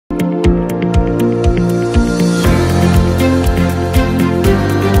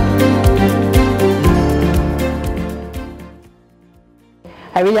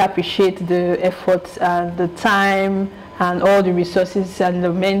I really appreciate the efforts and the time and all the resources and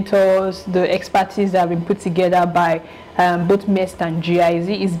the mentors, the expertise that have been put together by both MEST and GIZ.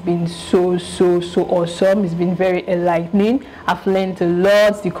 It's been so awesome. It's been very enlightening. I've learned a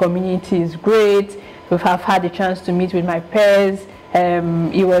lot. The community is great. We've had a chance to meet with my peers.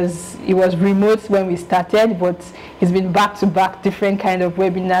 It was remote when we started, but it's been back-to-back different kind of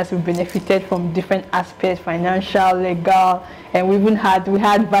webinars. We've benefited from different aspects, financial, legal, and we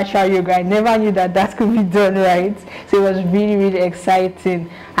had virtual yoga. I never knew that could be done, right? So it was really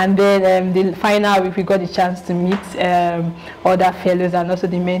exciting. And then the final week we got the chance to meet other fellows and also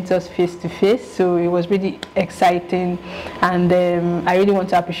the mentors face to face. So it was really exciting, and I really want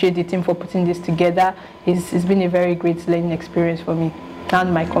to appreciate the team for putting this together. It's been a very great learning experience for me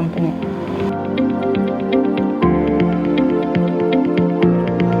and my company.